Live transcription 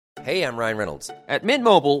Hey, I'm Ryan Reynolds. At Mint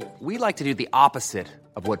Mobile, we like to do the opposite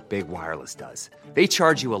of what Big Wireless does. They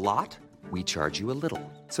charge you a lot, we charge you a little.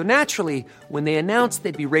 So naturally, when they announced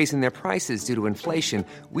they'd be raising their prices due to inflation,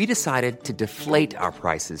 we decided to deflate our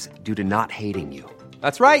prices due to not hating you.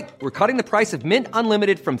 That's right. We're cutting the price of Mint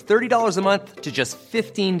Unlimited from $30 a month to just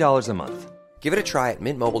 $15 a month. Give it a try at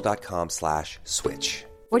mintmobile.com/switch.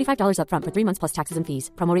 $45 up front for 3 months plus taxes and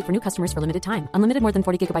fees. Promo rate for new customers for limited time. Unlimited more than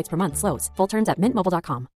 40 gigabytes per month. Slows full terms at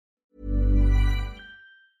mintmobile.com.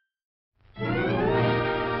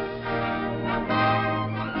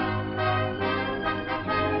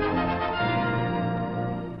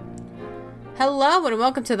 Hello and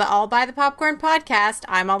welcome to the All Buy the Popcorn podcast.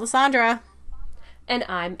 I'm Alessandra. And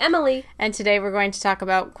I'm Emily. And today we're going to talk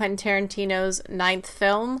about Quentin Tarantino's 9th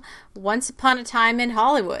film, Once Upon a Time in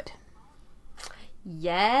Hollywood.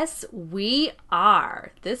 Yes, we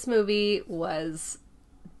are. This movie was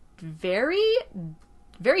very,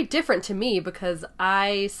 very different to me because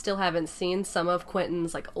I still haven't seen some of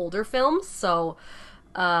Quentin's older films. So,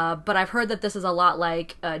 but I've heard that this is a lot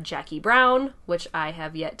like Jackie Brown, which I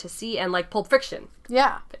have yet to see, and like Pulp Fiction.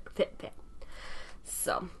 Yeah.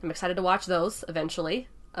 So I'm excited to watch those eventually.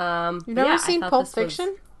 You've never seen Pulp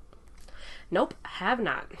Fiction? Nope, I have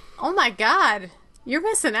not. Oh my god, you're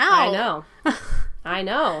missing out. I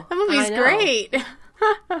know. That movie's great.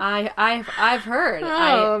 I've heard.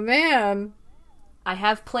 Oh man. I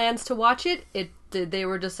have plans to watch it. They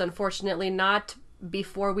were just unfortunately not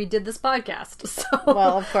before we did this podcast. So.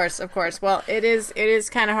 Well, of course. Well, it is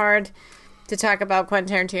kind of hard to talk about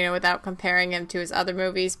Quentin Tarantino without comparing him to his other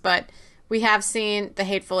movies, but we have seen The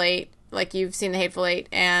Hateful Eight, like you've seen The Hateful Eight,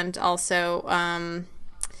 and also Inglourious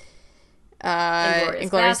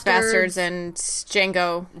Basterds and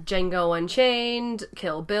Django Unchained,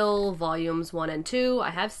 Kill Bill, Volumes 1 and 2.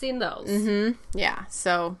 I have seen those. Mm-hmm. Yeah.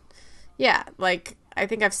 So, yeah, I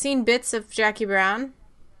think I've seen bits of Jackie Brown.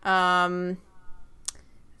 I've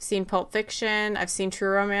seen Pulp Fiction. I've seen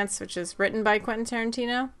True Romance, which is written by Quentin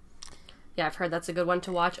Tarantino. Yeah, I've heard that's a good one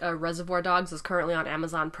to watch. Reservoir Dogs is currently on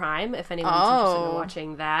Amazon Prime, if anyone's interested in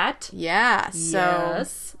watching that. Yeah, so...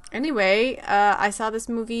 Yes. Anyway, I saw this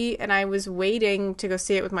movie, and I was waiting to go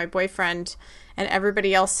see it with my boyfriend, and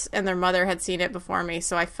everybody else and their mother had seen it before me,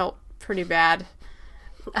 so I felt pretty bad.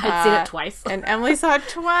 I'd seen it twice. And Emily saw it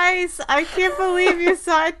twice. I can't believe you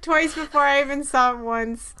saw it twice before I even saw it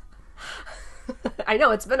once. I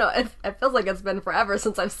know, it feels like it's been forever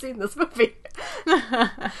since I've seen this movie.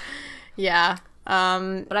 Yeah.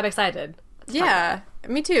 But I'm excited. Yeah,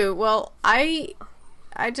 me too. Well, I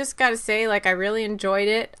just gotta say, I really enjoyed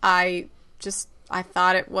it. I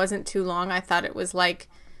thought it wasn't too long. I thought it was,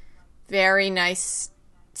 very nice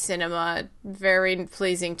cinema, very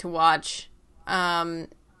pleasing to watch.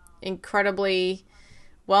 Incredibly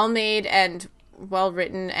well-made and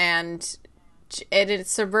well-written, and it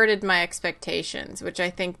subverted my expectations, which I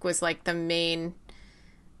think was, the main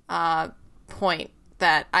point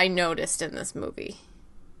that I noticed in this movie.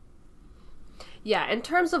 Yeah, in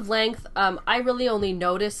terms of length, I really only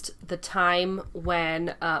noticed the time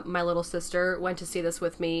when my little sister went to see this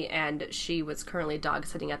with me, and she was currently dog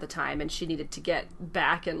sitting at the time, and she needed to get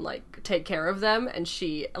back and take care of them, and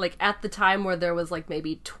she at the time where there was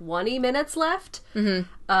maybe 20 minutes left,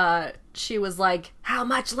 she was like, "How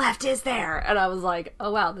much left is there?" And I was like,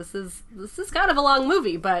 "Oh wow, this is kind of a long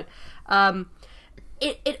movie," but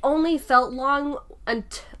it only felt long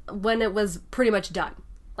when it was pretty much done.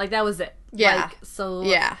 That was it. Yeah. So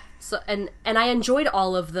and I enjoyed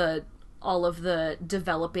all of the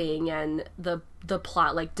developing and the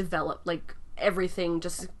plot everything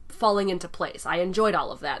just falling into place. I enjoyed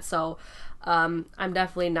all of that. So I'm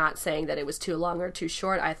definitely not saying that it was too long or too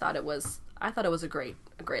short. I thought it was a great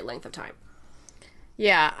length of time.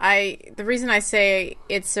 Yeah, the reason I say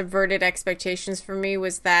it subverted expectations for me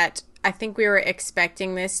was that I think we were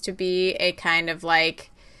expecting this to be a kind of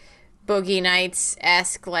Boogie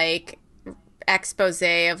Nights-esque expose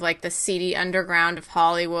of the seedy underground of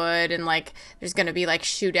Hollywood, and there's gonna be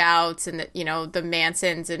shootouts, and the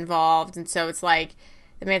Mansons involved, and so it's the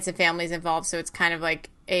Manson family's involved, so it's kind of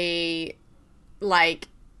it's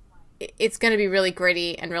gonna be really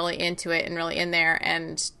gritty and really into it and really in there.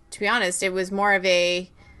 And to be honest, it was more of a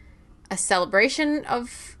celebration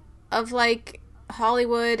of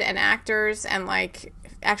Hollywood and actors, and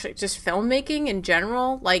actually just filmmaking in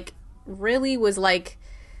general. Really was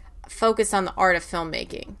focused on the art of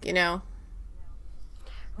filmmaking,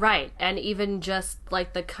 Right, and even just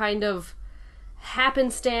the kind of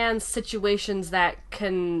happenstance situations that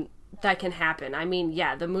can happen. I mean,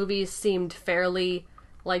 yeah, the movie seemed fairly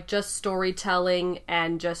just storytelling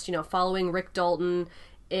and just following Rick Dalton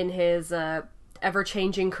in his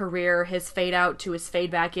ever-changing career, his fade out to his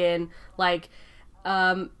fade back in, like,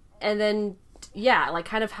 and then, yeah, like,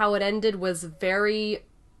 kind of how it ended was very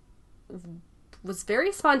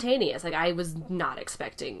spontaneous. Like, I was not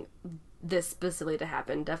expecting this specifically to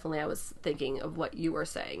happen. Definitely I was thinking of what you were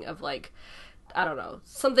saying, of, like, I don't know,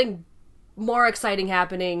 something more exciting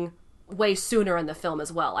happening way sooner in the film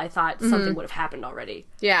as well. I thought something would have happened already.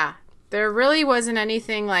 Yeah. There really wasn't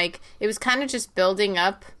anything, like, it was kind of just building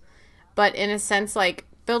up, but in a sense, like,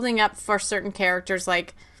 building up for certain characters,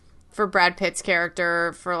 like, for Brad Pitt's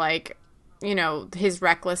character, for, like, you know, his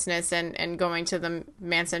recklessness and going to the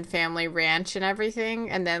Manson family ranch and everything,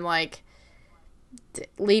 and then, like,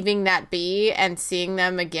 leaving that be and seeing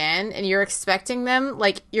them again, and you're expecting them,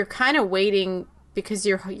 like, you're kind of waiting because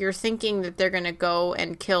you're thinking that they're going to go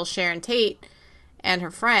and kill Sharon Tate and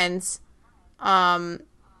her friends,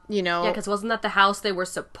 you know. Yeah, because wasn't that the house they were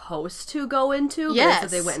supposed to go into? Yes.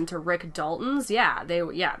 Because they went into Rick Dalton's. Yeah, they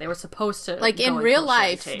were supposed to. Like, go in and real kill Sharon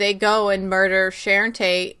life, Tate. they go and murder Sharon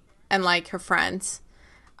Tate and, like, her friends.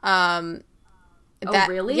 Oh,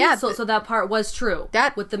 really? Yeah. So that part was true.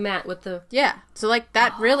 That with the Yeah. So, like,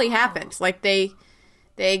 that really happened. Like, they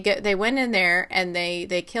went in there and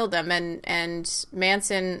they killed them, and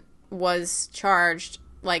Manson was charged,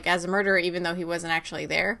 like, as a murderer, even though he wasn't actually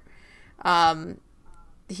there.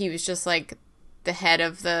 He was just, like, the head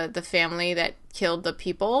of the family that killed the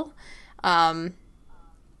people.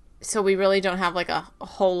 So we really don't have, like, a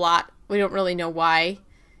whole lot. We don't really know why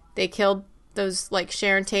they killed those, like,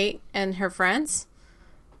 Sharon Tate and her friends.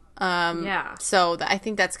 Yeah. So I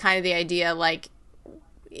think that's kind of the idea, like,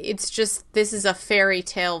 it's just, this is a fairy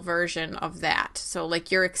tale version of that. So,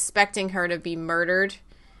 like, you're expecting her to be murdered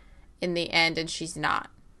in the end, and she's not.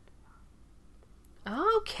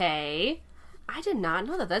 Okay. I did not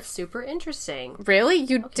know that. That's super interesting. Really?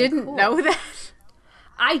 You didn't cool. know that?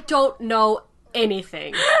 I don't know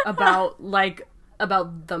anything about, like,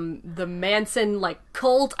 about the Manson, like,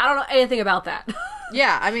 cult. I don't know anything about that.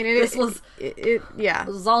 Yeah, I mean, Yeah. yeah.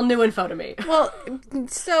 This was all new info to me. Well,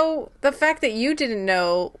 so the fact that you didn't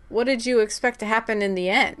know, what did you expect to happen in the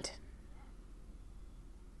end?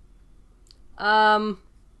 I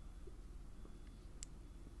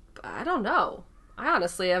don't know. I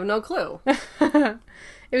honestly have no clue. It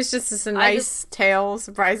was just a nice tale,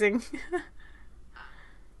 surprising.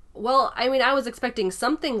 Well, I mean, I was expecting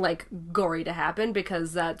something, like, gory to happen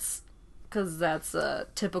because that's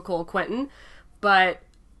typical Quentin. But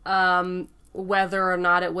whether or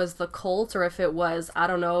not it was the cult or if it was, I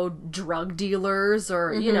don't know, drug dealers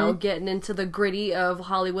or, you know, getting into the gritty of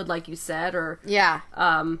Hollywood, like you said, or Yeah.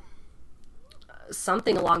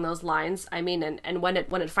 something along those lines. I mean, and when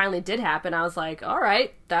it finally did happen, I was like, all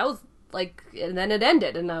right, that was, like, and then it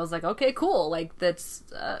ended, and I was like, okay, cool. Like, that's,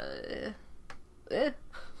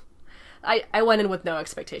 I went in with no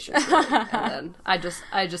expectations, really, and then I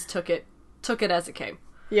just took it as it came.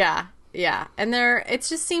 Yeah. Yeah. And it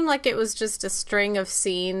just seemed like it was just a string of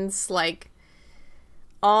scenes, like,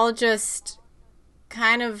 all just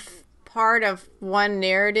kind of part of one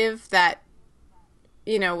narrative that,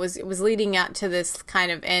 you know, was leading out to this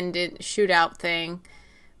kind of ended shootout thing,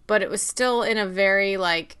 but it was still in a very,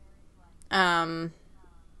 like,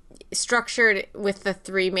 structured with the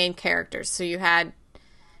three main characters. So you had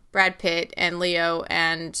Brad Pitt and Leo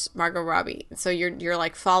and Margot Robbie. So you're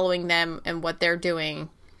like following them and what they're doing,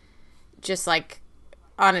 just like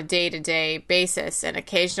on a day-to-day basis, and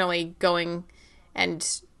occasionally going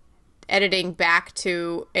and editing back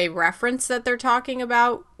to a reference that they're talking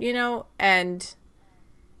about, you know, and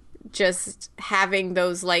just having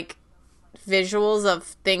those, like, visuals of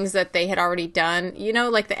things that they had already done. You know,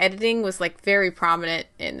 like, the editing was, like, very prominent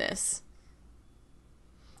in this.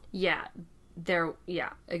 Yeah,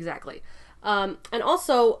 exactly. And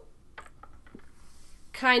also,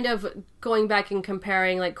 kind of going back and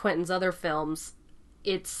comparing, like, Quentin's other films,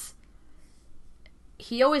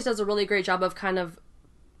 he always does a really great job of kind of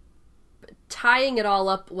tying it all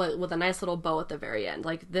up with a nice little bow at the very end.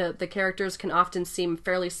 Like, the characters can often seem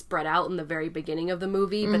fairly spread out in the very beginning of the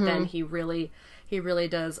movie, but then he really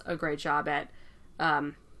does a great job at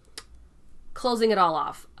closing it all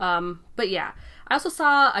off. But yeah,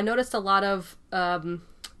 I noticed a lot of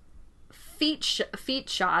feet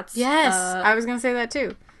shots. Yes, I was gonna say that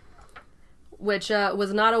too. Which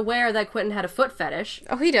was not aware that Quentin had a foot fetish.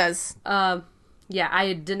 Oh, he does. Yeah,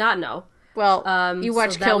 I did not know. Well, you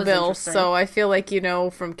watch so that Kill was Bill, interesting. so I feel like you know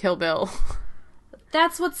from Kill Bill.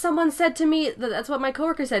 That's what someone said to me. That's what my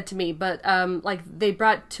coworker said to me. But like, they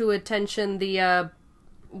brought to attention the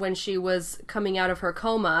when she was coming out of her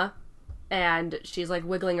coma, and she's like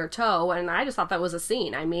wiggling her toe, and I just thought that was a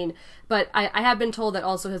scene. I mean, but I have been told that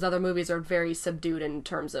also his other movies are very subdued in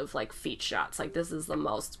terms of like feet shots. Like this is the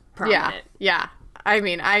most prominent. Yeah. I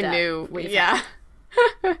mean, I knew. Yeah.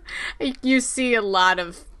 You see a lot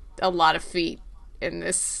of feet in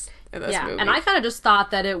this movie. And I kind of just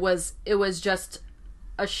thought that it was just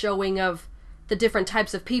a showing of the different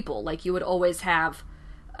types of people. Like you would always have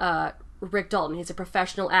Rick Dalton. He's a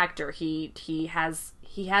professional actor. He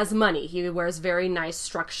has money. He wears very nice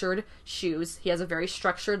structured shoes. He has a very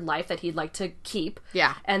structured life that he'd like to keep.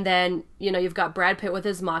 Yeah. And then, you've got Brad Pitt with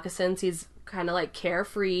his moccasins. He's kind of like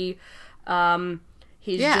carefree.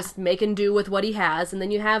 He's just making do with what he has. And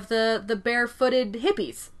then you have the barefooted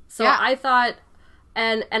hippies. So I thought,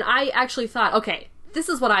 and I actually thought, okay, this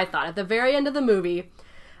is what I thought. At the very end of the movie,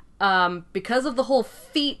 because of the whole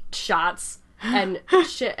feet shots, and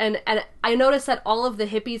shit, and I noticed that all of the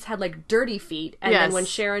hippies had like dirty feet, and then when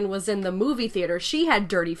Sharon was in the movie theater, she had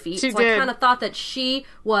dirty feet. She so did. I kind of thought that she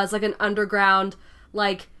was like an underground,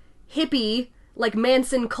 like hippie, like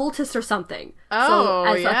Manson cultist or something.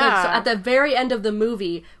 Oh, so at the very end of the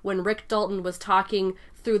movie, when Rick Dalton was talking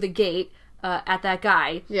through the gate at that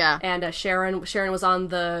guy, and Sharon was on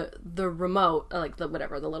the remote, like the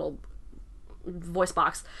little voice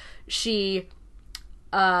box, she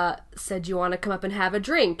said, "You want to come up and have a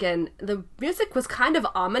drink?" And the music was kind of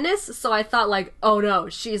ominous, so I thought like, oh no,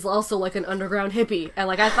 she's also like an underground hippie, and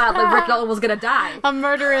like I thought like Rick Dalton was gonna die. A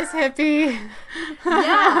murderous hippie.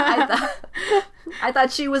 I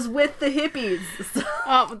thought she was with the hippies.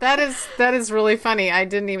 Oh, that is really funny. I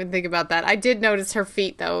didn't even think about that. I did notice her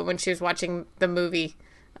feet though when she was watching the movie,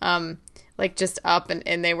 like just up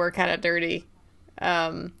and they were kind of dirty.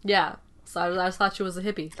 So I just thought she was a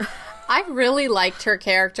hippie. I really liked her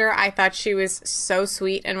character. I thought she was so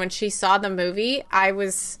sweet. And when she saw the movie,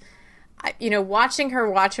 watching her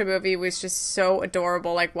watch a movie was just so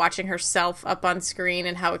adorable. Like watching herself up on screen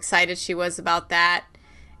and how excited she was about that.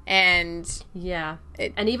 And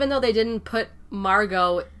and even though they didn't put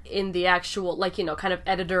Margot in the actual, like, kind of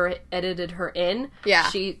edited her in,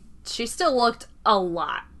 she still looked a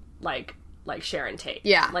lot like Sharon Tate.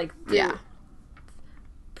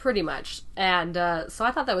 Pretty much. And so I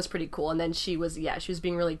thought that was pretty cool. And then she was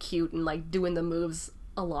being really cute and like doing the moves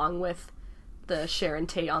along with the Sharon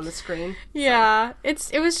Tate on the screen. Yeah.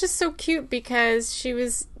 It was just so cute because she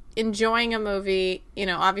was enjoying a movie.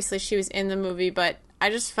 Obviously she was in the movie, but I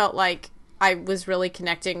just felt like I was really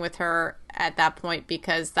connecting with her at that point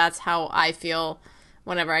because that's how I feel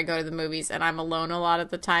whenever I go to the movies. And I'm alone a lot of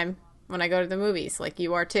the time when I go to the movies, like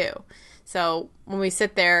you are too. So when we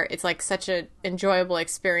sit there, it's like such an enjoyable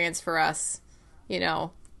experience for us,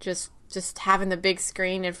 just having the big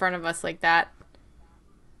screen in front of us like that.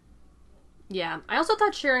 Yeah. I also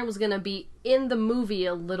thought Sharon was going to be in the movie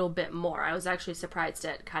a little bit more. I was actually surprised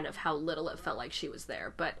at kind of how little it felt like she was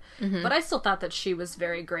there. But I still thought that she was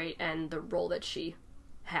very great and the role that she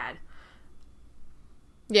had.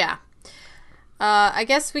 Yeah. I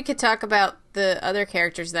guess we could talk about the other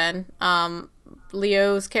characters then.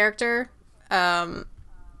 Leo's character,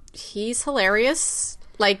 he's hilarious.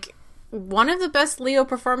 Like, one of the best Leo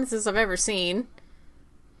performances I've ever seen.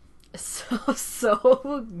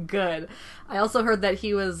 So good. I also heard that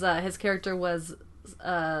he was, his character was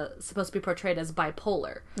supposed to be portrayed as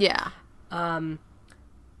bipolar. Yeah.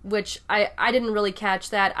 Which I didn't really catch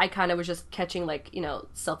that. I kind of was just catching, like,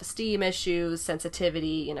 self-esteem issues,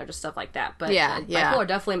 sensitivity, just stuff like that. But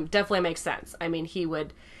bipolar definitely makes sense. I mean,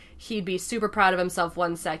 he'd be super proud of himself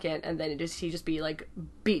one second, and then he'd just be like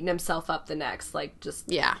beating himself up the next, like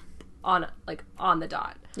just on the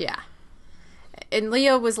dot. Yeah. And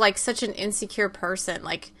Leo was like such an insecure person,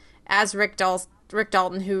 like as Rick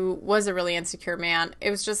Dalton, who was a really insecure man. It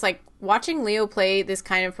was just like watching Leo play this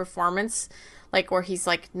kind of performance, like where he's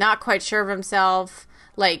like not quite sure of himself,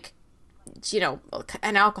 like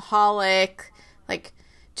an alcoholic, like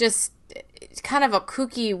just kind of a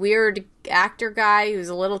kooky, weird actor guy who's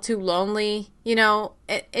a little too lonely,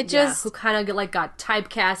 it just... who kind of like got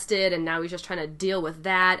typecasted, and now he's just trying to deal with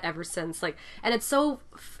that ever since, like, and it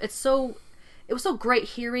was so great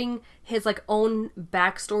hearing his like own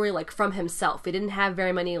backstory, like from himself. We didn't have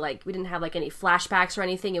very many, like, we didn't have like any flashbacks or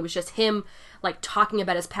anything. It was just him like talking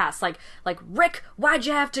about his past, like Rick, why'd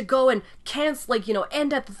you have to go and cancel, like,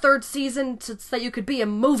 end at the third season so that you could be a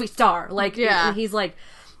movie star, like,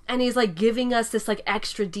 and he's like giving us this like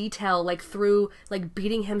extra detail, like through like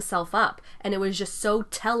beating himself up, and it was just so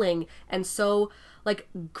telling and so like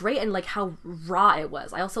great, and like how raw it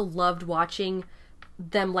was. I also loved watching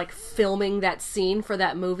them like filming that scene for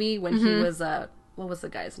that movie when he was what was the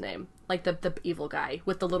guy's name? Like the evil guy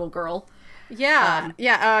with the little girl. Yeah,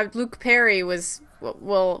 Luke Perry was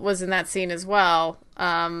in that scene as well.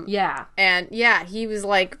 Yeah. And yeah, he was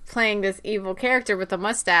like playing this evil character with a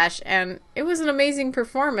mustache, and it was an amazing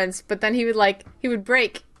performance. But then he would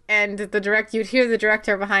break, and you'd hear the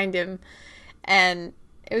director behind him, and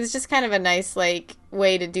it was just kind of a nice like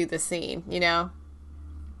way to do the scene, you know?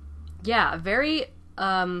 Yeah, very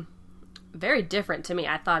very different to me.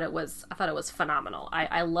 I thought it was phenomenal.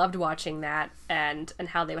 I loved watching that and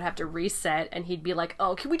how they would have to reset, and he'd be like,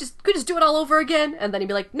 "Oh, can we just do it all over again?" And then he'd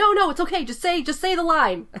be like, "No, it's okay. Just say the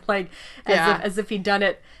line." Like as if he'd done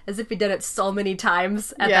it so many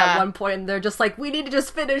times at that one point, and they're just like, "We need to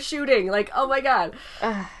just finish shooting." Like, oh my god.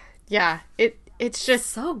 Yeah, it's just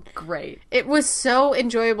so great. It was so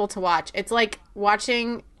enjoyable to watch. It's like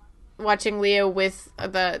watching Leo with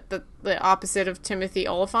the opposite of Timothy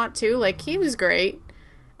Olyphant too. Like, he was great.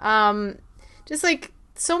 Just like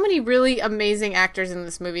so many really amazing actors in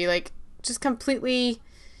this movie. Like, just completely,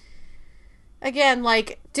 again,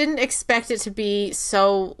 like, didn't expect it to be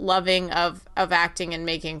so loving of acting and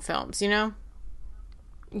making films, you know?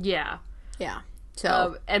 Yeah. Yeah.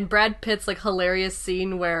 So and Brad Pitt's like hilarious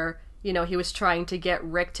scene where, you know, he was trying to get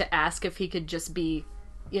Rick to ask if he could just be,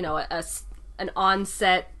 you know, an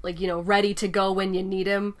on-set, like, you know, ready to go when you need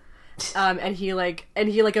him. And he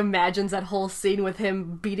imagines that whole scene with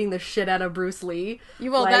him beating the shit out of Bruce Lee.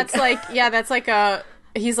 Well, that's like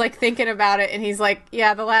he's like thinking about it, and he's like,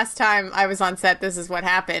 yeah, the last time I was on set, this is what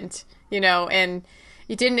happened, you know, and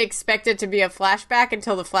you didn't expect it to be a flashback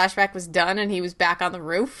until the flashback was done and he was back on the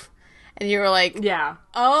roof. And you were like, yeah,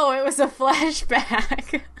 oh, it was a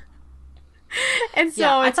flashback. And so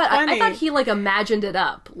yeah, it's funny. I thought he like imagined it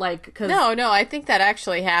up, like, cause no, I think that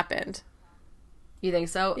actually happened. You think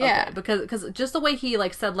so? Yeah, okay. Because just the way he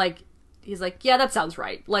like said, like, he's like, yeah, that sounds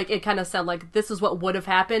right. Like, it kind of sounded like this is what would have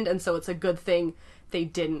happened, and so it's a good thing they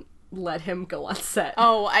didn't let him go on set.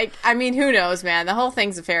 Oh, I mean, who knows, man? The whole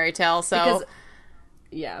thing's a fairy tale. So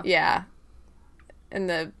yeah. And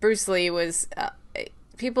the Bruce Lee was.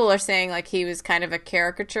 People are saying like he was kind of a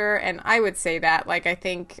caricature, and I would say that. Like, I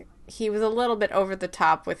think he was a little bit over the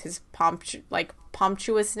top with his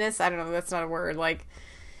pompuousness. I don't know, that's not a word. Like,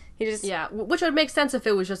 he just... Yeah, which would make sense if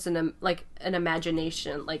it was just an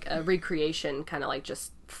imagination, like a recreation, kind of like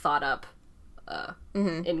just thought up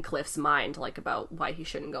in Cliff's mind, like about why he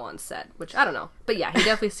shouldn't go on set, which I don't know. But yeah, he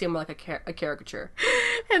definitely seemed like a caricature.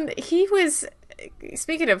 And he was,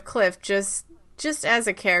 speaking of Cliff, just as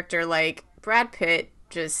a character, like, Brad Pitt,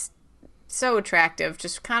 just so attractive,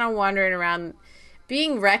 just kind of wandering around,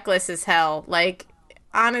 being reckless as hell. Like,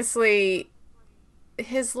 honestly,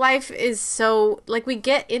 his life is so, like, we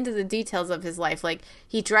get into the details of his life. Like,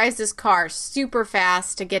 he drives this car super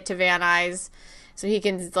fast to get to Van Nuys so he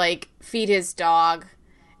can, like, feed his dog,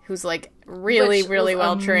 who's, like, really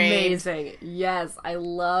well trained. Amazing. Yes, I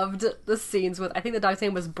loved the scenes with, I think the dog's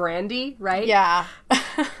name was Brandy, right? Yeah.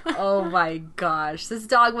 Oh my gosh, this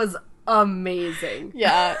dog was amazing.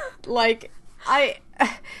 Yeah, like,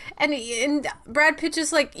 and Brad Pitt,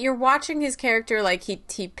 just like, you're watching his character, like,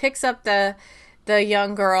 he picks up the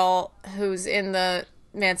young girl who's in the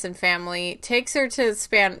Manson family, takes her to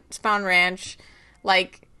Spahn Ranch,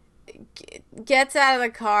 like, gets out of the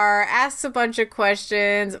car, asks a bunch of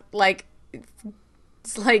questions, like,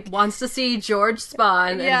 it's like, wants to see George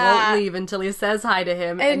Spahn and won't leave until he says hi to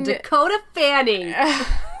him. And Dakota Fanning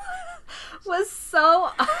was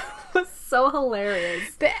so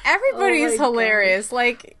hilarious. Everybody's hilarious. Gosh.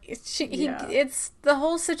 Like, it's the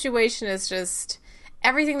whole situation is just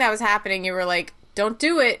everything that was happening. You were like, don't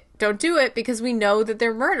do it, because we know that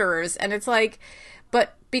they're murderers. And it's like,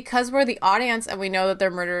 but because we're the audience and we know that they're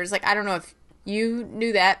murderers, like, I don't know if you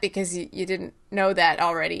knew that because you didn't know that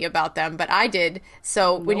already about them, but I did.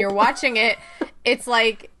 So when you're watching it, it's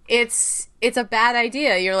like, it's a bad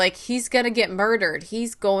idea. You're like, he's gonna get murdered.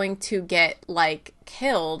 He's going to get, like,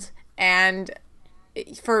 killed, and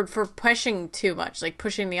for pushing too much, like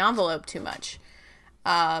pushing the envelope too much.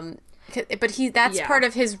 But that's part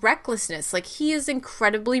of his recklessness. Like, he is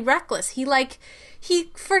incredibly reckless. He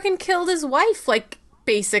freaking killed his wife, like,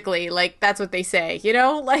 basically. Like, that's what they say, you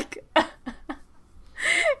know? Like,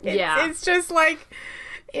 it's just like,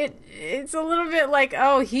 it's a little bit like,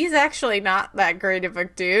 oh, he's actually not that great of a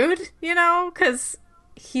dude, you know? Because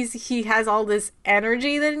he has all this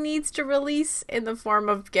energy that he needs to release in the form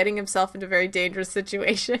of getting himself into very dangerous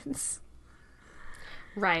situations.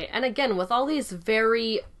 Right. And again, with all these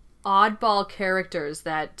very oddball characters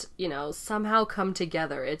that, you know, somehow come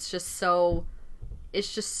together, it's just so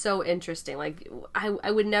interesting. Like,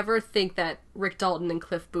 I would never think that Rick Dalton and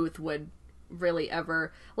Cliff Booth would really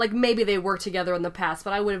ever, like, maybe they worked together in the past,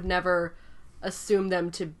 but I would have never assumed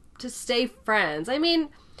them to stay friends. I mean,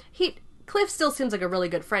 Cliff still seems like a really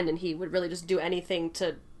good friend, and he would really just do anything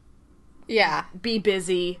to be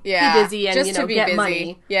busy. Yeah. Be busy and, just to be get busy.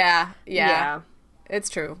 money. Yeah. It's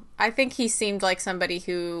true. I think he seemed like somebody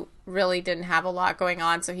who really didn't have a lot going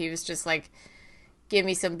on, so he was just like, give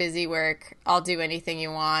me some busy work. I'll do anything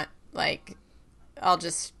you want. Like,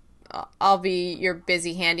 I'll be your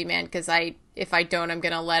busy handyman, because if I don't, I'm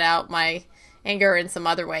going to let out my anger in some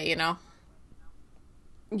other way, you know?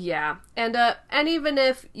 Yeah. And even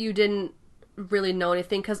if you didn't really know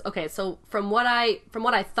anything, because, okay, so from what I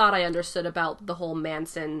thought I understood about the whole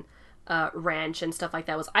Manson ranch and stuff like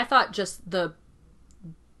that, was I thought just the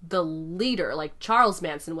leader, like Charles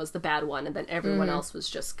Manson, was the bad one, and then everyone else was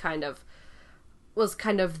just kind of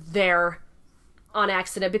there on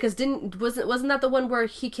accident, because wasn't that the one where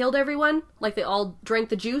he killed everyone? Like, they all drank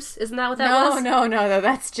the juice? Isn't that what that was? No,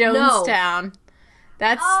 that's Jonestown.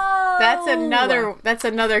 No. That's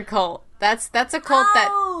another cult. That's a cult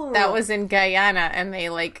that was in Guyana, and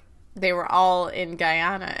they were all in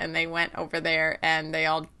Guyana, and they went over there and they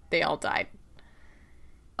all died.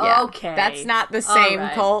 Yeah, okay. That's not the same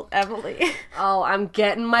cult, Emily. Oh, I'm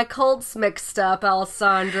getting my cults mixed up,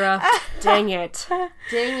 Alessandra. Dang it.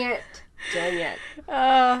 You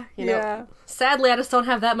know, sadly, I just don't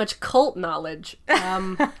have that much cult knowledge.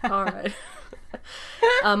 All right.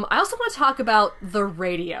 I also want to talk about the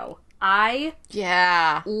radio. I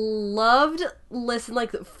loved listening.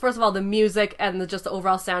 Like, first of all, the music and just the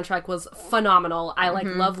overall soundtrack was phenomenal. I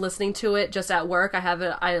love listening to it just at work. I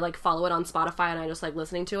follow it on Spotify, and I just like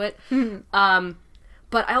listening to it.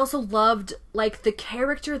 But I also loved like the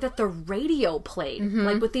character that the radio played,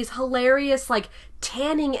 like with these hilarious like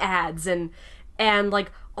tanning ads and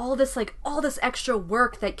like all this extra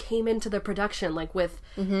work that came into the production, like with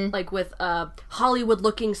Hollywood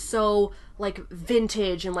looking so like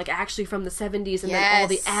vintage and like actually from the 70s, and then all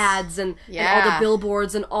the ads and all the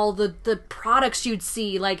billboards and all the products you'd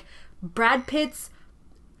see. Like Brad Pitt's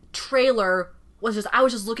trailer was just, I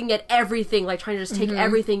was just looking at everything, like trying to just take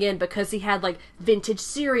everything in, because he had like vintage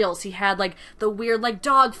cereals, he had like the weird like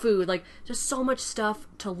dog food, like just so much stuff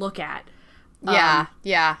to look at. And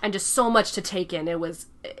just so much to take in. It was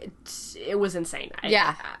insane.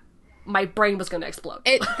 My brain was going to explode.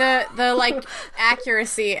 The like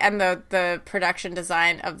accuracy and the production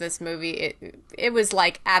design of this movie, it was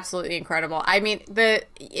like absolutely incredible. I mean,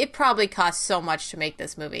 it probably cost so much to make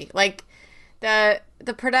this movie. Like the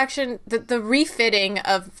production, the refitting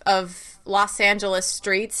of Los Angeles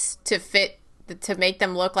streets to make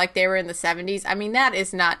them look like they were in the 70s. I mean, that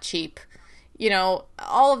is not cheap. You know,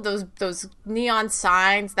 all of those neon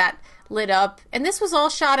signs that lit up, and this was all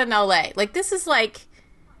shot in LA. Like, this is like,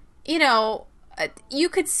 you know, you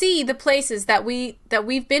could see the places that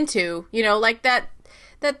we've been to, you know, like that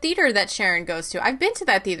theater that Sharon goes to. I've been to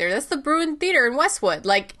that theater. That's the Bruin Theater in Westwood.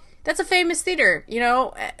 Like, that's a famous theater, you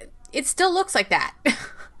know. It still looks like that.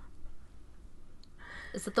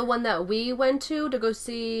 Is it the one that we went to go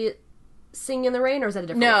see Sing in the Rain, or is that a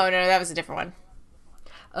different one? No, that was a different one.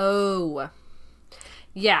 Oh.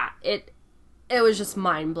 Yeah, it was just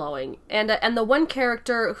mind-blowing. And the one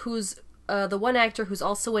character who's the one actor who's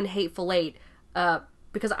also in Hateful Eight,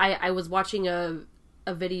 because I was watching a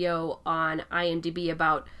video on IMDb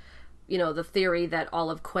about, you know, the theory that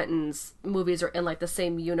all of Quentin's movies are in like the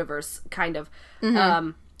same universe, kind of.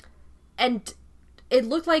 And it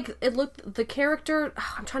looked the character,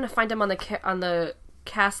 I'm trying to find him on the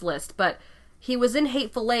cast list, but he was in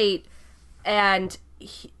Hateful Eight, and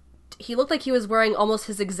he looked like he was wearing almost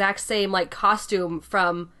his exact same like costume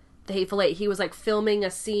from the Hateful Eight. He was like filming a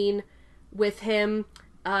scene with him.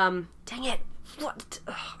 Dang it. What?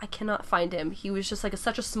 Ugh, I cannot find him. He was just like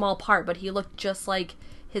such a small part, but he looked just like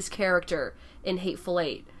his character in Hateful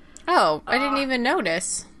Eight. Oh, I didn't even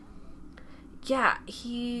notice. Yeah,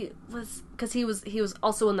 he was, because he was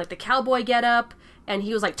also in like the cowboy getup, and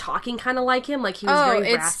he was like talking kind of like him, like he was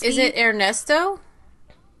very raspy. Is it Ernesto?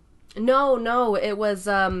 No, it was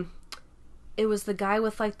the guy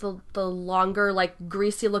with like the longer like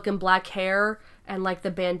greasy looking black hair and like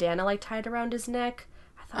the bandana like tied around his neck.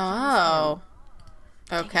 I thought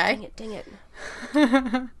okay. Dang it.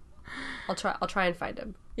 I'll try and find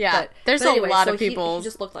him. Yeah, but there's anyway, a lot so of people. He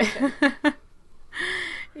just looked like him.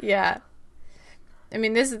 Yeah. I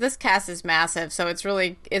mean, this cast is massive, so it's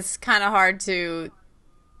kind of hard to,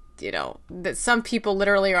 you know, that some people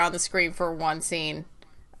literally are on the screen for one scene.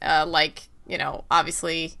 Like, you know,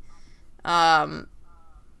 obviously, like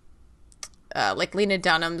Lena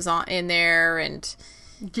Dunham's in there, and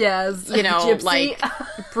Yes. You know, Gypsy. like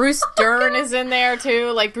Bruce Dern is in there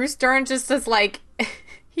too. Like Bruce Dern just is like,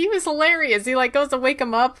 he was hilarious. He like goes to wake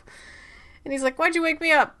him up, and he's like, "Why'd you wake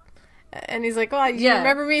me up?" And he's like, "Oh, you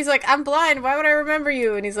remember me?" He's like, "I'm blind. Why would I remember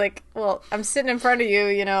you?" And he's like, "Well, I'm sitting in front of you.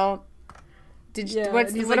 You know. Did you?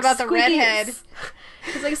 What like, about the redhead?"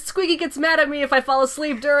 He's like, Squeaky gets mad at me if I fall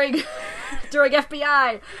asleep during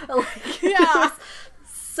FBI. Like, Yeah.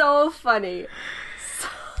 So funny.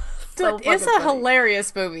 Dude, it's a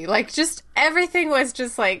hilarious movie. Like, just everything was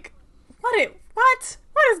just like, what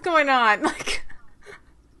is going on? Like,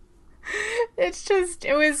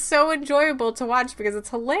 it was so enjoyable to watch because it's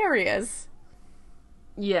hilarious.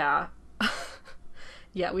 Yeah.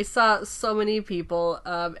 Yeah, we saw so many people,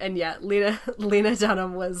 and yeah, Lena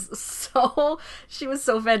Dunham she was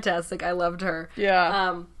so fantastic. I loved her.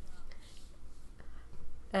 Yeah.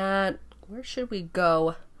 And where should we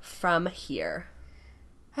go from here?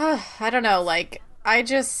 I don't know, like, I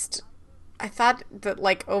thought that,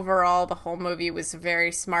 like, overall the whole movie was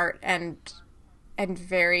very smart and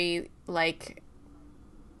very, like,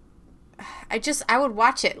 I would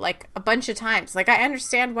watch it, like, a bunch of times. Like, I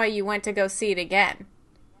understand why you went to go see it again.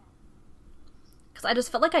 Because I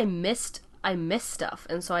just felt like I missed stuff,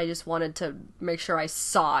 and so I just wanted to make sure I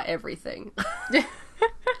saw everything. And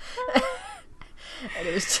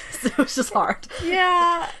it was just hard.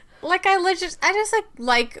 Yeah. Like, I just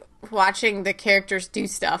like watching the characters do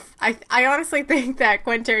stuff. I honestly think that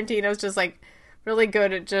Quentin Tarantino's just, like, really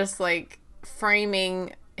good at just, like,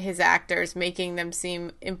 framing his actors, making them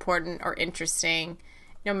seem important or interesting,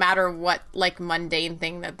 no matter what, like, mundane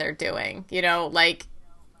thing that they're doing. You know, like,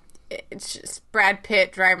 it's just Brad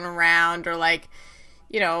Pitt driving around, or, like,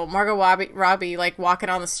 you know, Margot Robbie, like, walking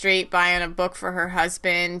on the street buying a book for her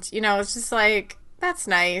husband. You know, it's just, like, that's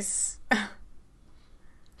nice.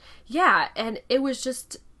 Yeah, and it was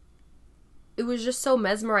just so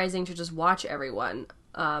mesmerizing to just watch everyone.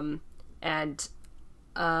 And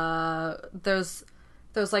there's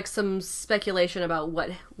like some speculation about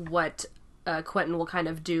what Quentin will kind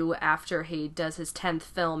of do after he does his 10th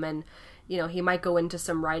film, and you know, he might go into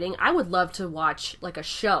some writing. I would love to watch like a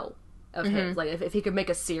show of his. Like if he could make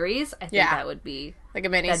a series, I think that would be like a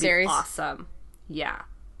mini series. Awesome. Yeah.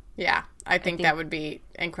 Yeah, I think that would be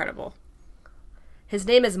incredible. His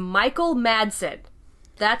name is Michael Madsen.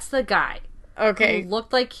 That's the guy. Okay.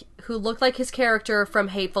 Who looked like his character from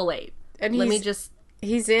Hateful Eight. And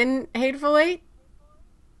he's in Hateful Eight?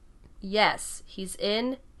 Yes, he's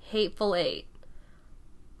in Hateful Eight.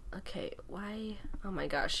 Okay, why? Oh my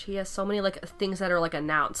gosh, he has so many like things that are like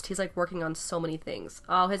announced. He's like working on so many things.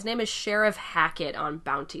 Oh, his name is Sheriff Hackett on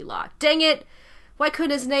Bounty Law. Dang it! Why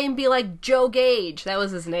couldn't his name be like Joe Gage? That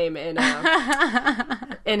was his name in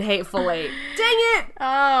Hateful Eight. Dang it! Oh,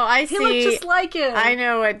 I see. He looked just like him. I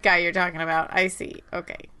know what guy you're talking about. I see.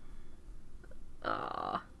 Okay.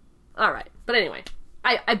 All right. But anyway,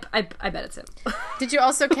 I bet it's him. Did you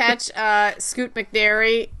also catch Scoot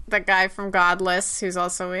McNairy, the guy from Godless, who's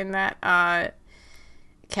also in that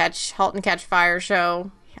Halt and Catch Fire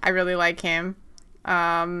show? I really like him.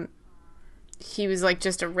 He was like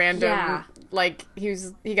just a random, like he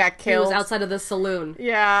got killed. He was outside of the saloon.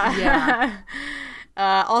 Yeah. Yeah.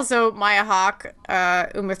 Also, Maya Hawke,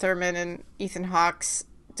 Uma Thurman and Ethan Hawke's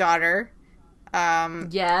daughter.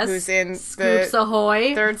 Yes. Who's in Scoops the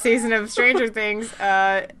Ahoy. 3rd season of Stranger Things.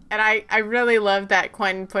 And I really love that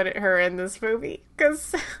Quentin put her in this movie.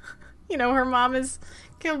 Because, you know, her mom is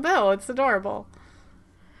Kill Bill. It's adorable.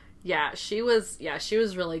 Yeah, she was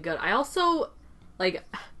really good. I also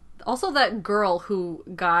that girl who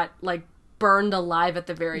got, like, burned alive at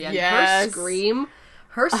the very end. Yes.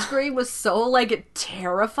 Her scream was so, like,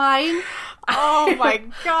 terrifying. Oh, my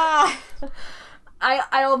God.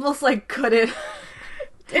 I almost, like, couldn't.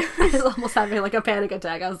 I was almost having, like, a panic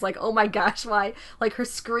attack. I was like, oh, my gosh, why? Like, her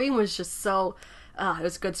scream was just so... it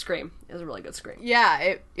was a good scream. It was a really good scream.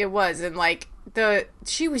 Yeah, it was. And, like,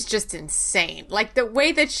 she was just insane. Like, the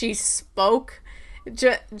way that she spoke,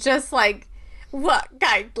 just like... What,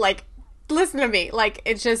 guy, like, listen to me. Like,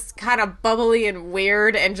 it's just kind of bubbly and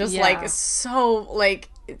weird and just, like, so, like,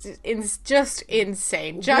 it's just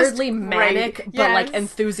insane. Just weirdly manic, but, like,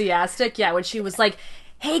 enthusiastic. Yeah, when she was like,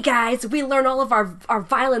 hey, guys, we learn all of our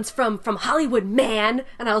violence from Hollywood, man.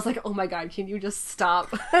 And I was like, oh, my God, can you just stop?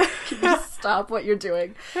 Can you just stop what you're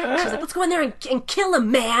doing? She's like, let's go in there and kill him,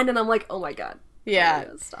 man. And I'm like, oh, my God. Yeah.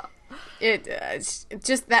 Stop.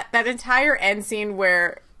 Just that entire end scene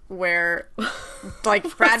where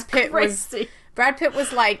like Brad Pitt was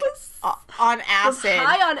like on acid. Was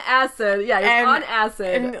high on acid. Yeah, he's on acid.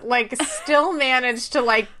 And like still managed to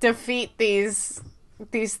like defeat these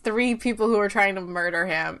 3 people who were trying to murder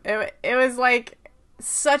him. It was like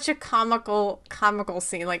such a comical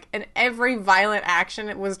scene. Like, in every violent action,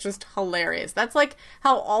 it was just hilarious. That's like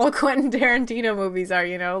how all Quentin Tarantino movies are,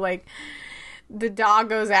 you know? Like, the dog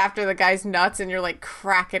goes after the guy's nuts and you're like,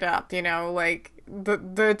 crack it up, you know? Like,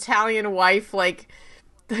 the Italian wife, like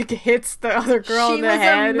hits the other girl in the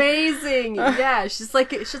head. She was amazing. Yeah, she's like,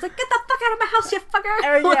 get the fuck out of my house, you fucker.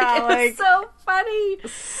 Yeah, like, it was so funny.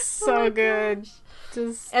 So good. Gosh.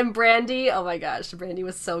 Just... And Brandy, oh my gosh, Brandy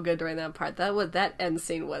was so good during that part. That end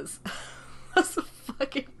scene was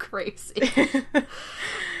fucking crazy.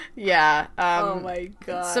 Yeah. Oh my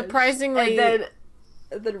god. Surprisingly, and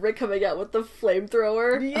then Rick coming out with the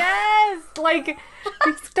flamethrower. Yes, like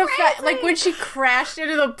like when she crashed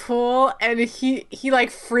into the pool and he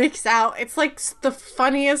like freaks out. It's like the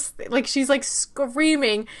funniest. Like, she's like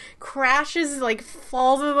screaming, crashes, like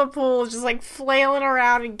falls into the pool, just like flailing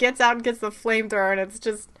around, and gets out and gets the flamethrower, and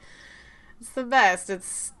it's the best.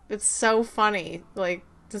 It's so funny. Like,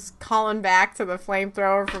 just calling back to the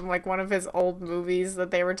flamethrower from like one of his old movies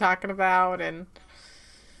that they were talking about. And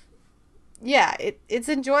yeah, it's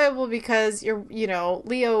enjoyable because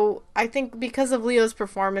Leo, I think because of Leo's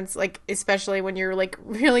performance, like, especially when you're like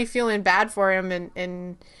really feeling bad for him,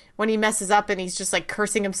 and when he messes up and he's just like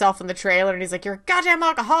cursing himself in the trailer, and he's like, "You're a goddamn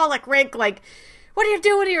alcoholic, Rick, like, what are you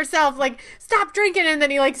doing to yourself? Like, stop drinking." And then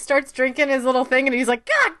he like starts drinking his little thing, and he's like,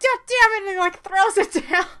 "God damn it," and he like throws it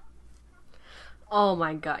down. Oh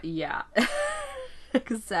my god, yeah.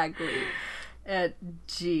 Exactly.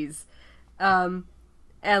 Jeez.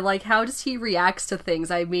 And, like, how does he reacts to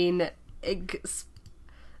things? I mean,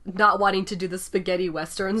 not wanting to do the spaghetti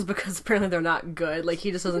westerns because apparently they're not good. Like,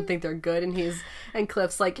 he just doesn't think they're good, and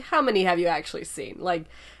Cliff's like, how many have you actually seen? Like,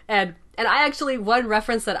 and I actually, one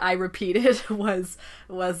reference that I repeated was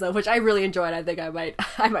which I really enjoyed. I think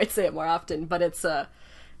I might say it more often, but it's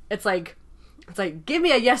like, give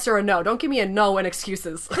me a yes or a no. Don't give me a no and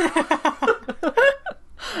excuses.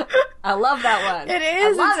 I love that one. It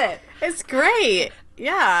is. I love it. It's great.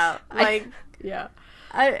 Yeah, like, yeah.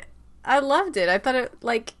 I loved it. I thought it,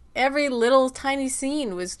 like, every little tiny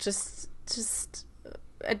scene was just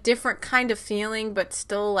a different kind of feeling, but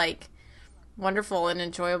still, like, wonderful and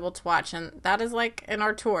enjoyable to watch. And that is, like, an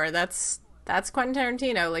auteur. That's Quentin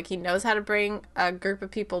Tarantino. Like, he knows how to bring a group of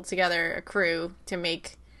people together, a crew, to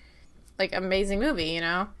make, like, amazing movie, you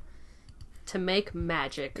know? To make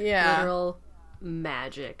magic. Yeah. Literal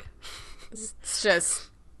magic.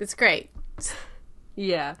 It's great.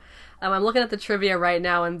 Yeah. I'm looking at the trivia right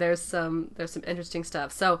now, and there's some interesting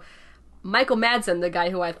stuff. So, Michael Madsen, the guy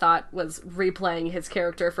who I thought was replaying his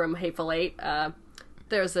character from Hateful Eight,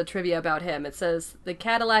 there's a trivia about him. It says, the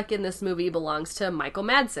Cadillac in this movie belongs to Michael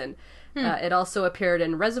Madsen. It also appeared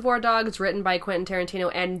in Reservoir Dogs, written by Quentin Tarantino,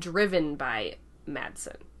 and driven by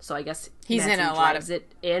Madsen. So I guess he's Madsen in a lot of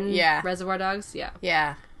it in Reservoir Dogs. Yeah.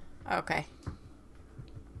 Yeah. Okay.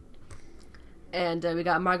 And we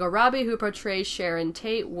got Margot Robbie, who portrays Sharon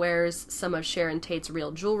Tate, wears some of Sharon Tate's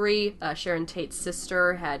real jewelry. Sharon Tate's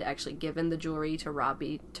sister had actually given the jewelry to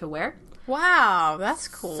Robbie to wear. Wow, that's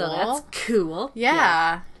cool. So that's cool.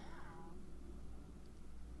 Yeah.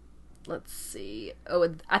 Let's see.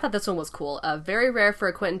 Oh, I thought this one was cool. Very rare for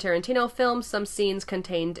a Quentin Tarantino film, some scenes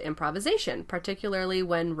contained improvisation, particularly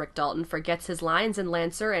when Rick Dalton forgets his lines in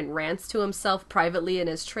Lancer and rants to himself privately in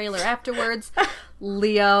his trailer afterwards.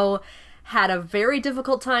 Leo had a very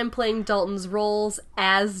difficult time playing Dalton's roles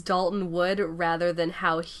as Dalton would rather than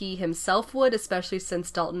how he himself would, especially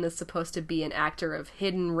since Dalton is supposed to be an actor of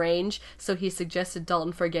hidden range, so he suggested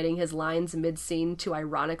Dalton forgetting his lines mid-scene to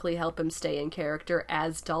ironically help him stay in character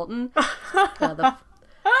as Dalton.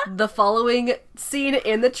 The following scene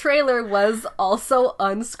in the trailer was also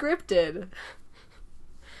unscripted.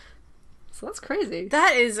 So that's crazy.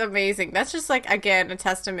 That is amazing. That's just, like, again, a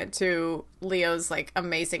testament to Leo's, like,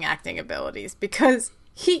 amazing acting abilities. Because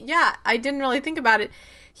I didn't really think about it.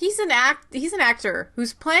 He's an actor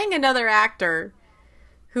who's playing another actor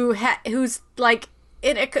who's, like,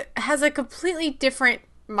 has a completely different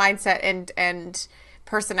mindset and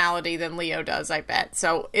personality than Leo does, I bet.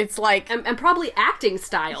 So it's like... And probably acting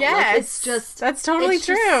style. Yeah, like, it's just... That's totally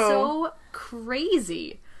true. Just so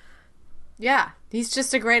crazy. Yeah, he's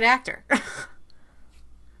just a great actor.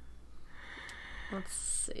 Let's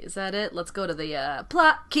see, is that it? Let's go to the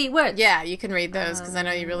plot keywords. Yeah, you can read those because I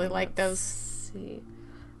know you really like those. See.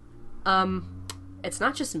 It's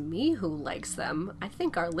not just me who likes them. I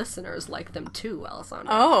think our listeners like them too, Alessandra.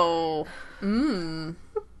 Oh.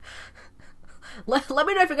 Let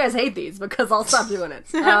me know if you guys hate these because I'll stop doing it.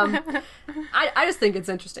 I just think it's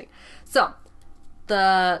interesting. So,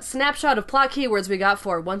 the snapshot of plot keywords we got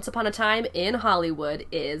for Once Upon a Time in Hollywood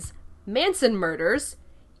is Manson murders,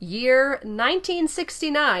 Year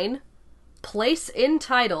 1969. Place in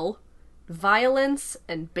title. Violence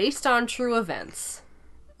and based on true events.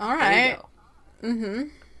 All right. Mm-hmm.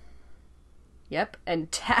 Yep, and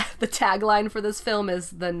the tagline for this film is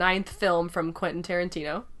the 9th film from Quentin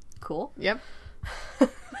Tarantino. Cool. Yep.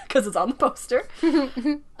 Because it's on the poster.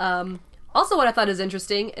 Also, what I thought is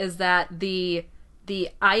interesting is that the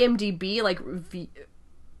IMDb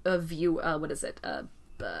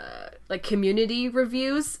community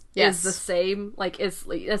reviews is the same. Like it's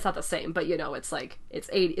not the same, but it's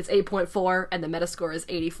 8.4 and the Metascore is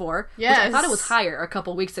 84. Yes. Which I thought it was higher a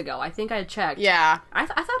couple weeks ago. I think I checked. Yeah. I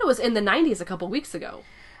thought it was in the 90s a couple weeks ago.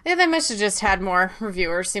 Yeah, they must have just had more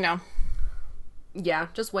reviewers, Yeah,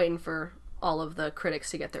 just waiting for all of the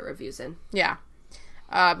critics to get their reviews in. Yeah.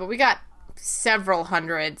 But we got several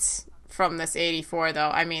hundreds from this 84, though.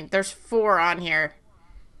 I mean, there's 4 on here.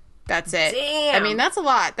 That's it. Damn. I mean, that's a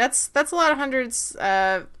lot. That's a lot of hundreds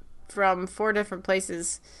from 4 different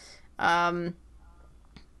places. The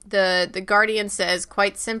Guardian says,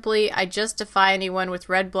 quite simply, I just defy anyone with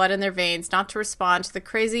red blood in their veins not to respond to the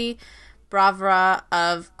crazy bravura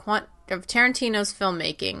of Tarantino's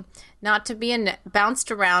filmmaking, not to be bounced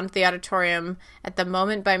around the auditorium at the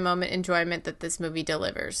moment-by-moment enjoyment that this movie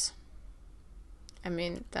delivers. I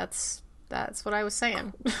mean, that's what I was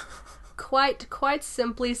saying. Quite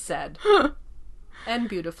simply said. And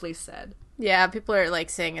beautifully said. Yeah, people are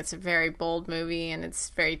saying it's a very bold movie and it's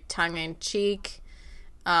very tongue-in-cheek.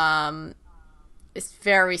 It's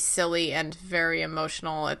very silly and very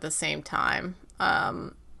emotional at the same time.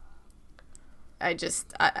 I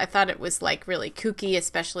thought it was really kooky,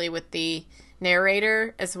 especially with the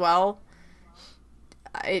narrator as well.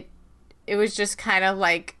 It was just kind of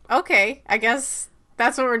okay, I guess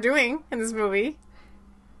that's what we're doing in this movie.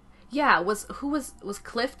 Yeah, was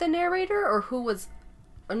Cliff the narrator or who was?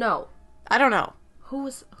 No, I don't know. Who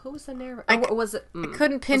was the narrator? I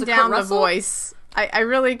couldn't pin down the voice. I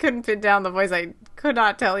really couldn't pin down the voice. I could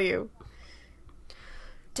not tell you.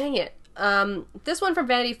 Dang it. This one from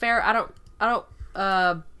Vanity Fair, I don't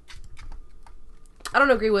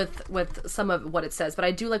agree with some of what it says, but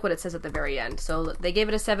I do like what it says at the very end. So they gave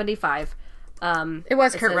it a 75. It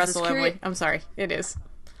was Kurt Russell, Emily. I'm sorry. It is.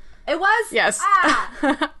 It was? Yes.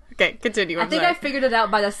 Ah! Okay, continue. I think I figured it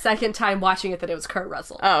out by the second time watching it that it was Kurt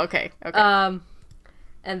Russell. Oh, okay.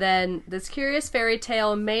 And then this curious fairy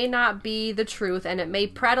tale may not be the truth, and it may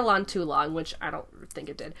prattle on too long, which I don't think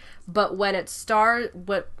it did. But when its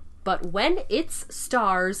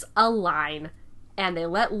stars align and they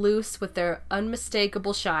let loose with their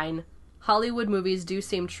unmistakable shine, Hollywood movies do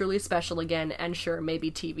seem truly special again, and sure,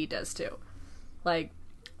 maybe TV does too.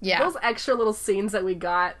 Yeah, those extra little scenes that we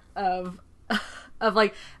got of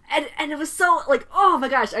and it was so oh my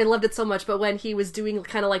gosh, I loved it so much. But when he was doing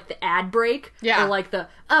kind of the ad break, yeah, or the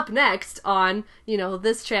up next on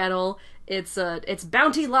this channel, it's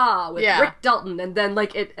Bounty Law with Rick Dalton, and then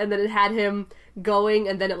it had him going,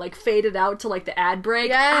 and then it faded out to the ad break.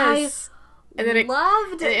 Yes. And then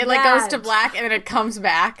loved it. It goes to black and then it comes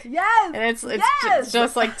back. Yes. And it's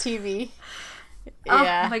just like TV.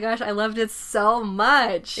 Yeah. Oh my gosh, I loved it so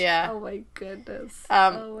much. Yeah. Oh my goodness.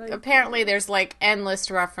 Apparently there's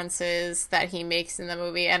endless references that he makes in the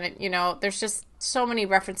movie, and there's just so many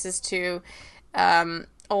references to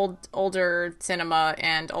older cinema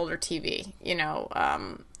and older TV.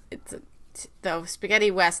 It's the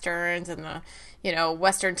spaghetti westerns and the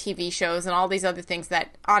Western TV shows and all these other things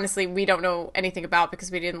that honestly we don't know anything about because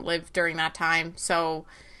we didn't live during that time. So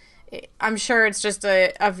I'm sure it's just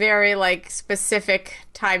a very specific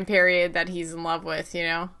time period that he's in love with,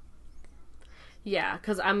 Yeah,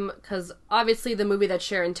 because obviously the movie that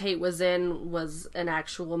Sharon Tate was in was an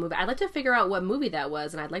actual movie. I'd like to figure out what movie that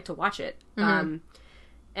was, and I'd like to watch it. Mm-hmm.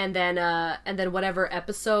 And then whatever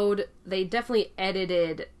episode, they definitely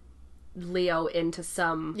edited Leo into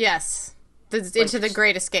some... Yes. Into The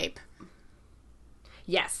Great Escape.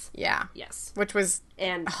 Yes. Yeah. Yes. Which was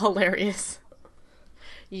hilarious.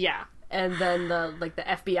 Yeah. And then the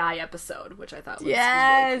FBI episode, which I thought was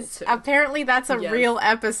really cool too. Apparently that's a real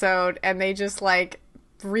episode, and they just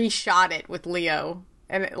reshot it with Leo.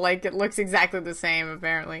 And it looks exactly the same,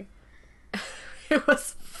 apparently. It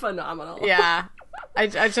was phenomenal. Yeah. I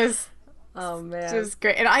just... Oh, man. It was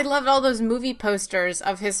great. And I loved all those movie posters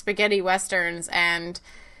of his spaghetti westerns and,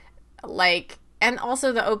 and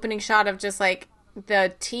also the opening shot of just,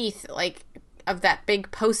 the teeth, of that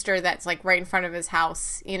big poster that's, right in front of his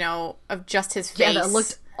house, of just his face. Yeah, that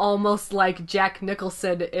looked almost like Jack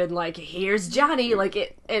Nicholson in, Here's Johnny.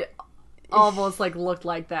 It almost, looked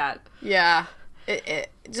like that. Yeah. It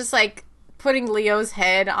just, putting Leo's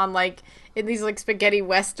head on like in these like spaghetti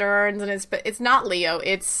westerns, and it's not Leo,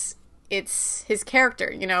 it's his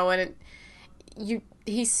character, you know, and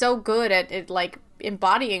he's so good at it, like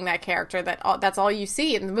embodying that character that's all you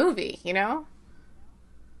see in the movie, you know?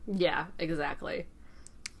 Yeah, exactly.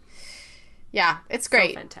 Yeah, it's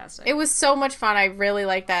great. So fantastic. It was so much fun. I really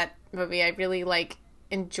liked that movie. I really like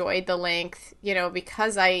enjoyed the length, you know,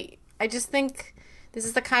 because I just think this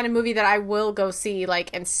is the kind of movie that I will go see, like,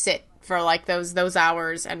 and sit for like those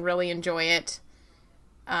hours and really enjoy it,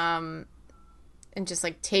 and just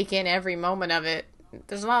like take in every moment of it.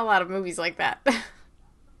 There's not a lot of movies like that.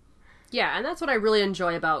 Yeah, and that's what I really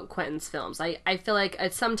enjoy about Quentin's films. I feel like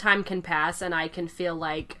some time can pass and I can feel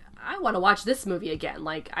like I want to watch this movie again.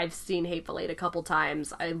 Like, I've seen Hateful Eight a couple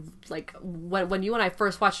times. I like when you and I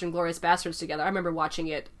first watched Inglourious Basterds together, I remember watching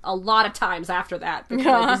it a lot of times after that because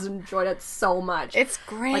I just enjoyed it so much. It's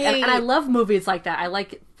great. Like, and I love movies like that. I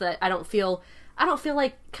like that I don't feel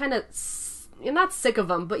like kind of you're not sick of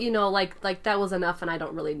them, but you know, like that was enough and I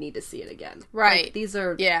don't really need to see it again. Right. Like, these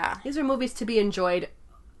are movies to be enjoyed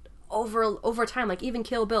over time. Like, even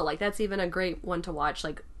Kill Bill, like, that's even a great one to watch,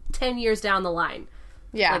 like, 10 years down the line.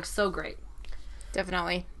 Yeah. Like, so great.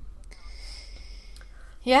 Definitely.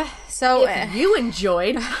 Yeah, so... If you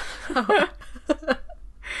enjoyed...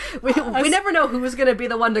 we never know who's going to be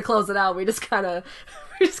the one to close it out. We just kind of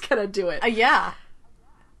do it. Yeah.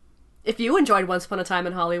 If you enjoyed Once Upon a Time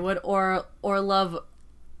in Hollywood or love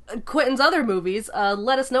Quentin's other movies,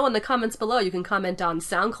 let us know in the comments below. You can comment on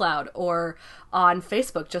SoundCloud or on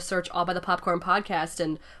Facebook. Just search All by the Popcorn Podcast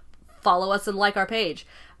and follow us and like our page.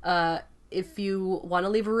 If you want to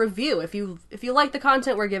leave a review, if you like the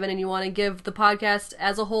content we're giving and you want to give the podcast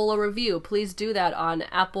as a whole a review, please do that on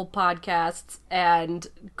Apple Podcasts and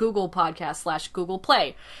Google Podcasts / Google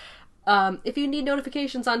Play. If you need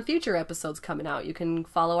notifications on future episodes coming out, you can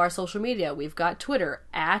follow our social media. We've got Twitter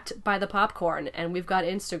 @ByThePopcorn, and we've got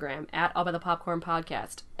Instagram @AllByThePopcorn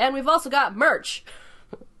Podcast. And we've also got merch.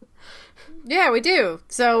 Yeah, we do.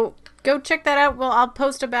 So go check that out. I'll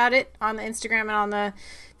post about it on the Instagram and on the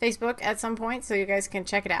Facebook at some point, so you guys can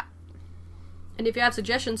check it out. And if you have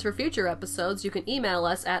suggestions for future episodes, you can email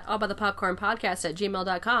us at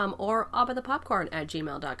allbythepopcornpodcast@gmail.com or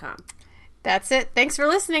allbythepopcorn@gmail.com. That's it. Thanks for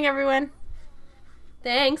listening, everyone.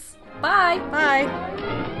 Thanks. Bye. Bye.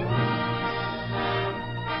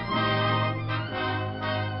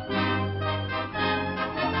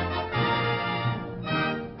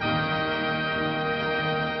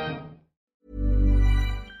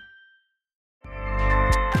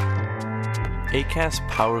 Acast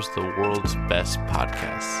powers the world's best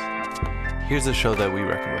podcasts. Here's a show that we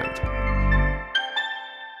recommend.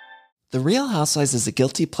 The Real Housewives is a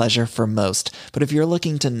guilty pleasure for most, but if you're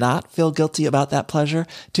looking to not feel guilty about that pleasure,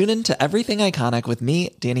 tune in to Everything Iconic with me,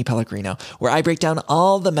 Danny Pellegrino, where I break down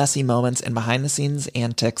all the messy moments and behind-the-scenes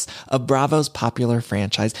antics of Bravo's popular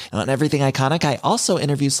franchise. And on Everything Iconic, I also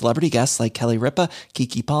interview celebrity guests like Kelly Ripa,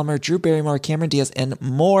 Keke Palmer, Drew Barrymore, Cameron Diaz, and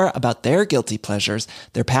more about their guilty pleasures,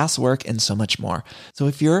 their past work, and so much more. So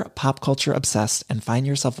if you're pop culture obsessed and find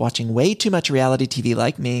yourself watching way too much reality TV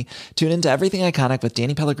like me, tune in to Everything Iconic with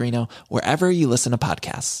Danny Pellegrino, wherever you listen to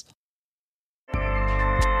podcasts.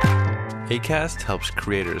 Acast helps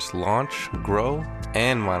creators launch, grow,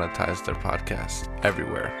 and monetize their podcasts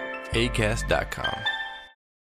everywhere. Acast.com.